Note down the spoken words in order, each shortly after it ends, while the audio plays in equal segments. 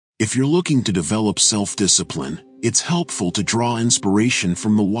If you're looking to develop self-discipline, it's helpful to draw inspiration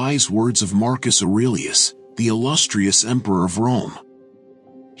from the wise words of Marcus Aurelius, the illustrious emperor of Rome.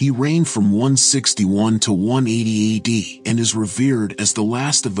 He reigned from 161 to 180 AD and is revered as the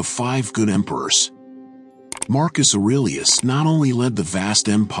last of the 5 good emperors. Marcus Aurelius not only led the vast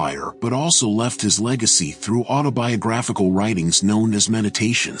empire but also left his legacy through autobiographical writings known as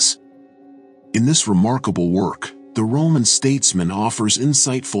Meditations. In this remarkable work, the Roman statesman offers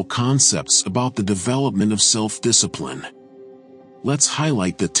insightful concepts about the development of self-discipline. Let's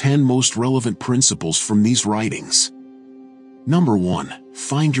highlight the 10 most relevant principles from these writings. Number 1.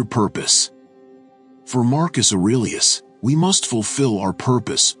 Find your purpose. For Marcus Aurelius, we must fulfill our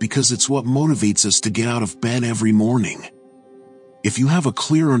purpose because it's what motivates us to get out of bed every morning. If you have a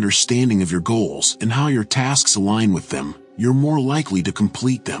clear understanding of your goals and how your tasks align with them, you're more likely to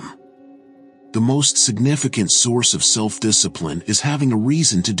complete them. The most significant source of self-discipline is having a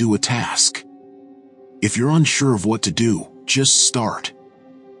reason to do a task. If you're unsure of what to do, just start.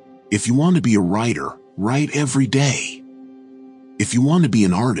 If you want to be a writer, write every day. If you want to be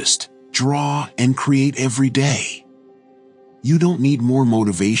an artist, draw and create every day. You don't need more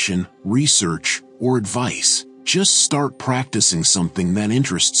motivation, research, or advice. Just start practicing something that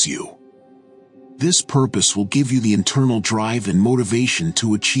interests you. This purpose will give you the internal drive and motivation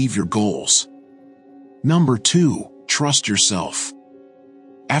to achieve your goals. Number 2. Trust yourself.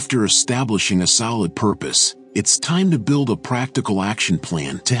 After establishing a solid purpose, it's time to build a practical action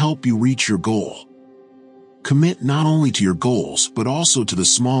plan to help you reach your goal. Commit not only to your goals but also to the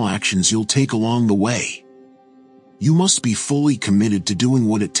small actions you'll take along the way. You must be fully committed to doing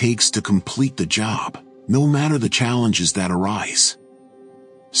what it takes to complete the job, no matter the challenges that arise.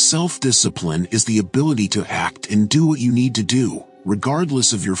 Self-discipline is the ability to act and do what you need to do,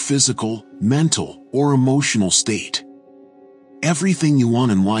 regardless of your physical, mental, or emotional state. Everything you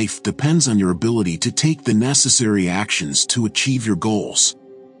want in life depends on your ability to take the necessary actions to achieve your goals.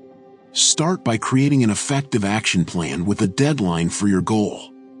 Start by creating an effective action plan with a deadline for your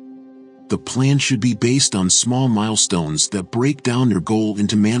goal. The plan should be based on small milestones that break down your goal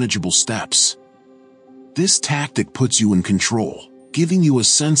into manageable steps. This tactic puts you in control, giving you a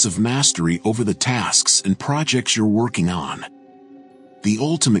sense of mastery over the tasks and projects you're working on. The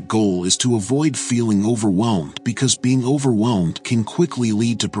ultimate goal is to avoid feeling overwhelmed because being overwhelmed can quickly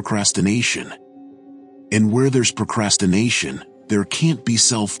lead to procrastination. And where there's procrastination, there can't be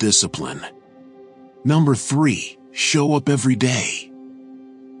self-discipline. Number 3. Show up every day.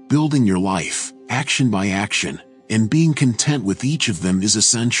 Building your life, action by action, and being content with each of them is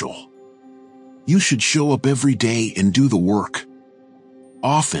essential. You should show up every day and do the work.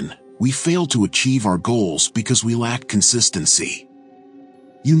 Often, we fail to achieve our goals because we lack consistency.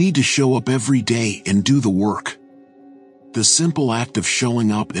 You need to show up every day and do the work. The simple act of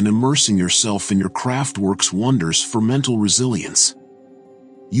showing up and immersing yourself in your craft works wonders for mental resilience.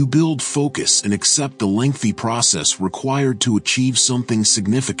 You build focus and accept the lengthy process required to achieve something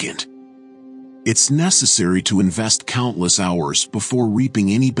significant. It's necessary to invest countless hours before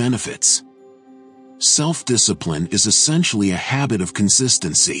reaping any benefits. Self-discipline is essentially a habit of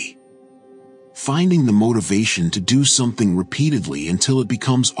consistency. Finding the motivation to do something repeatedly until it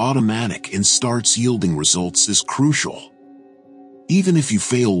becomes automatic and starts yielding results is crucial. Even if you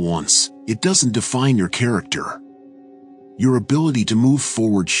fail once, it doesn't define your character. Your ability to move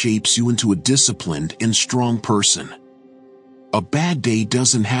forward shapes you into a disciplined and strong person. A bad day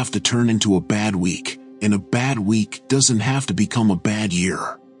doesn't have to turn into a bad week, and a bad week doesn't have to become a bad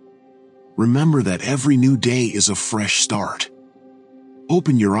year. Remember that every new day is a fresh start.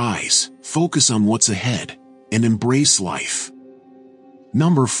 Open your eyes, focus on what's ahead, and embrace life.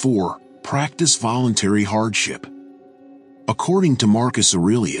 Number 4. Practice voluntary hardship. According to Marcus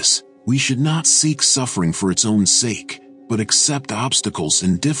Aurelius, we should not seek suffering for its own sake, but accept obstacles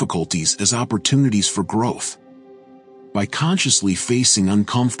and difficulties as opportunities for growth. By consciously facing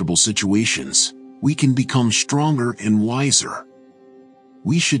uncomfortable situations, we can become stronger and wiser.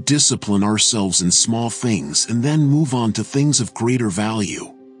 We should discipline ourselves in small things and then move on to things of greater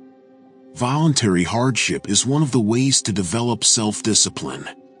value. Voluntary hardship is one of the ways to develop self-discipline.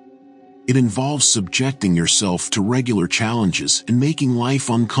 It involves subjecting yourself to regular challenges and making life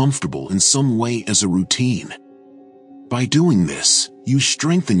uncomfortable in some way as a routine. By doing this, you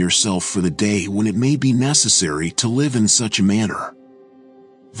strengthen yourself for the day when it may be necessary to live in such a manner.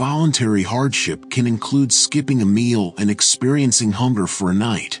 Voluntary hardship can include skipping a meal and experiencing hunger for a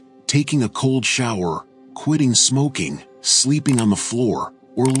night, taking a cold shower, quitting smoking, sleeping on the floor,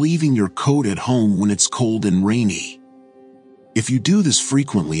 or leaving your coat at home when it's cold and rainy. If you do this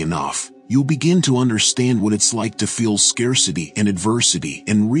frequently enough, you'll begin to understand what it's like to feel scarcity and adversity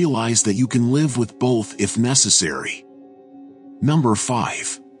and realize that you can live with both if necessary. Number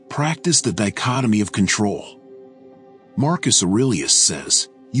 5. Practice the dichotomy of control. Marcus Aurelius says,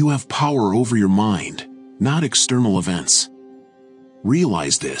 "You have power over your mind, not external events."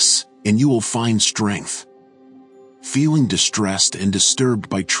 Realize this, and you will find strength. Feeling distressed and disturbed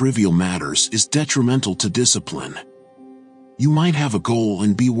by trivial matters is detrimental to discipline. You might have a goal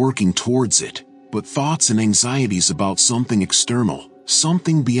and be working towards it, but thoughts and anxieties about something external,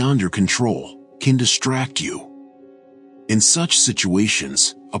 something beyond your control, can distract you. In such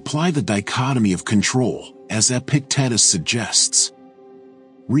situations, apply the dichotomy of control, as Epictetus suggests.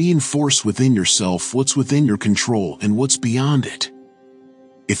 Reinforce within yourself what's within your control and what's beyond it.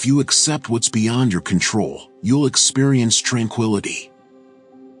 If you accept what's beyond your control, you'll experience tranquility.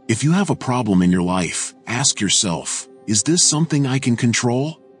 If you have a problem in your life, ask yourself, is this something I can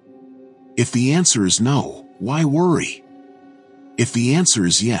control? If the answer is no, why worry? If the answer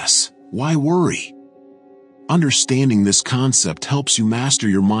is yes, why worry? Understanding this concept helps you master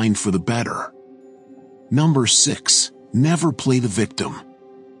your mind for the better. Number 6. Never play the victim.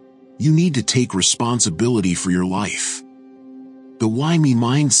 You need to take responsibility for your life. The why me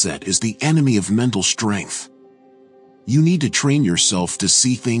mindset is the enemy of mental strength. You need to train yourself to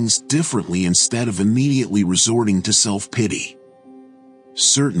see things differently instead of immediately resorting to self-pity.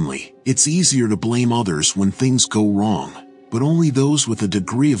 Certainly, it's easier to blame others when things go wrong, but only those with a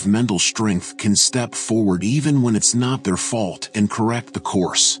degree of mental strength can step forward even when it's not their fault and correct the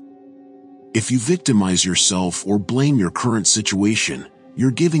course. If you victimize yourself or blame your current situation,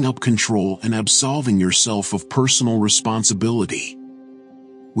 you're giving up control and absolving yourself of personal responsibility.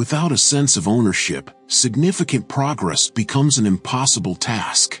 Without a sense of ownership, significant progress becomes an impossible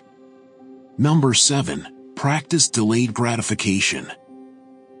task. Number 7. Practice delayed gratification.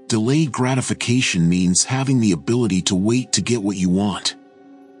 Delayed gratification means having the ability to wait to get what you want.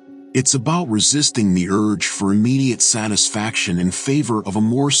 It's about resisting the urge for immediate satisfaction in favor of a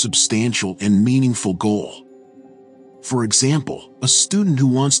more substantial and meaningful goal. For example, a student who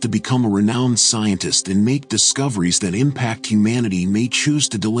wants to become a renowned scientist and make discoveries that impact humanity may choose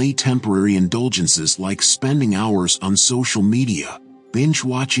to delay temporary indulgences like spending hours on social media,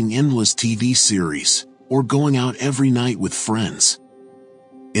 binge-watching endless TV series, or going out every night with friends.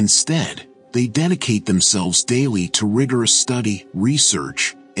 Instead, they dedicate themselves daily to rigorous study,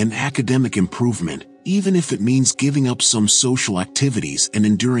 research, and academic improvement, even if it means giving up some social activities and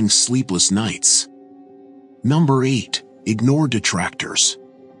enduring sleepless nights. Number 8. Ignore detractors.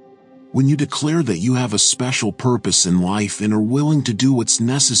 When you declare that you have a special purpose in life and are willing to do what's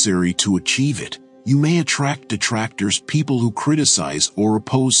necessary to achieve it, you may attract detractors, people who criticize or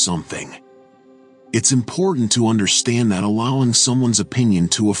oppose something. It's important to understand that allowing someone's opinion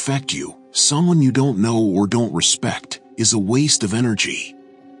to affect you, someone you don't know or don't respect, is a waste of energy.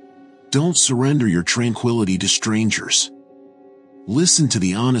 Don't surrender your tranquility to strangers. Listen to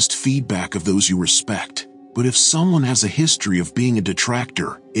the honest feedback of those you respect. But if someone has a history of being a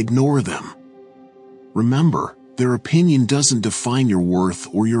detractor, ignore them. Remember, their opinion doesn't define your worth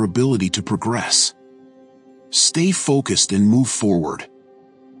or your ability to progress. Stay focused and move forward.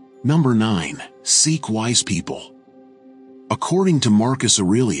 Number 9. Seek wise people. According to Marcus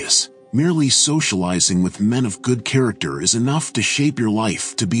Aurelius, merely socializing with men of good character is enough to shape your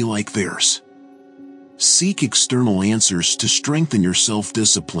life to be like theirs. Seek external answers to strengthen your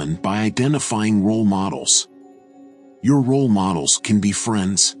self-discipline by identifying role models. Your role models can be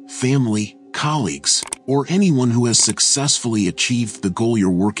friends, family, colleagues, or anyone who has successfully achieved the goal you're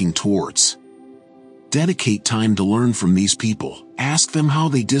working towards. Dedicate time to learn from these people, ask them how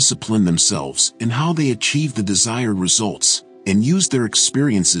they discipline themselves and how they achieve the desired results, and use their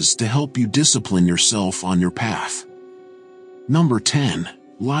experiences to help you discipline yourself on your path. Number 10.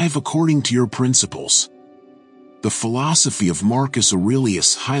 Live according to your principles. The philosophy of Marcus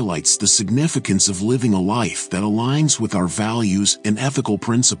Aurelius highlights the significance of living a life that aligns with our values and ethical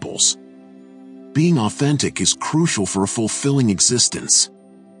principles. Being authentic is crucial for a fulfilling existence.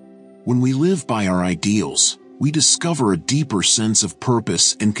 When we live by our ideals, we discover a deeper sense of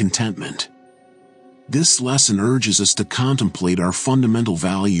purpose and contentment. This lesson urges us to contemplate our fundamental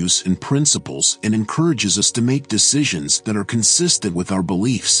values and principles and encourages us to make decisions that are consistent with our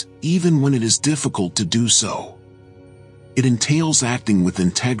beliefs, even when it is difficult to do so. It entails acting with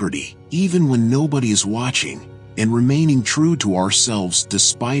integrity, even when nobody is watching, and remaining true to ourselves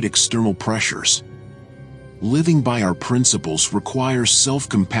despite external pressures. Living by our principles requires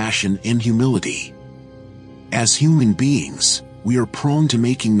self-compassion and humility. As human beings, we are prone to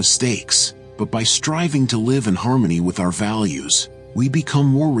making mistakes, but by striving to live in harmony with our values, we become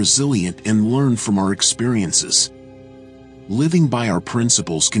more resilient and learn from our experiences. Living by our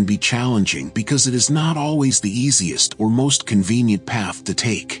principles can be challenging because it is not always the easiest or most convenient path to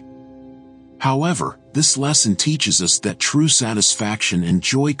take. However, this lesson teaches us that true satisfaction and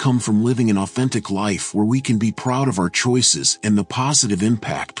joy come from living an authentic life where we can be proud of our choices and the positive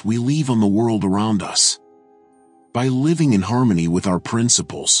impact we leave on the world around us. By living in harmony with our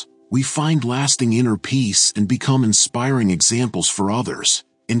principles, we find lasting inner peace and become inspiring examples for others,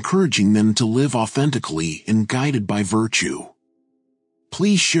 encouraging them to live authentically and guided by virtue.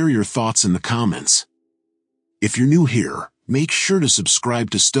 Please share your thoughts in the comments. If you're new here, make sure to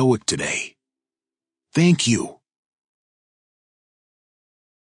subscribe to Stoic today. Thank you.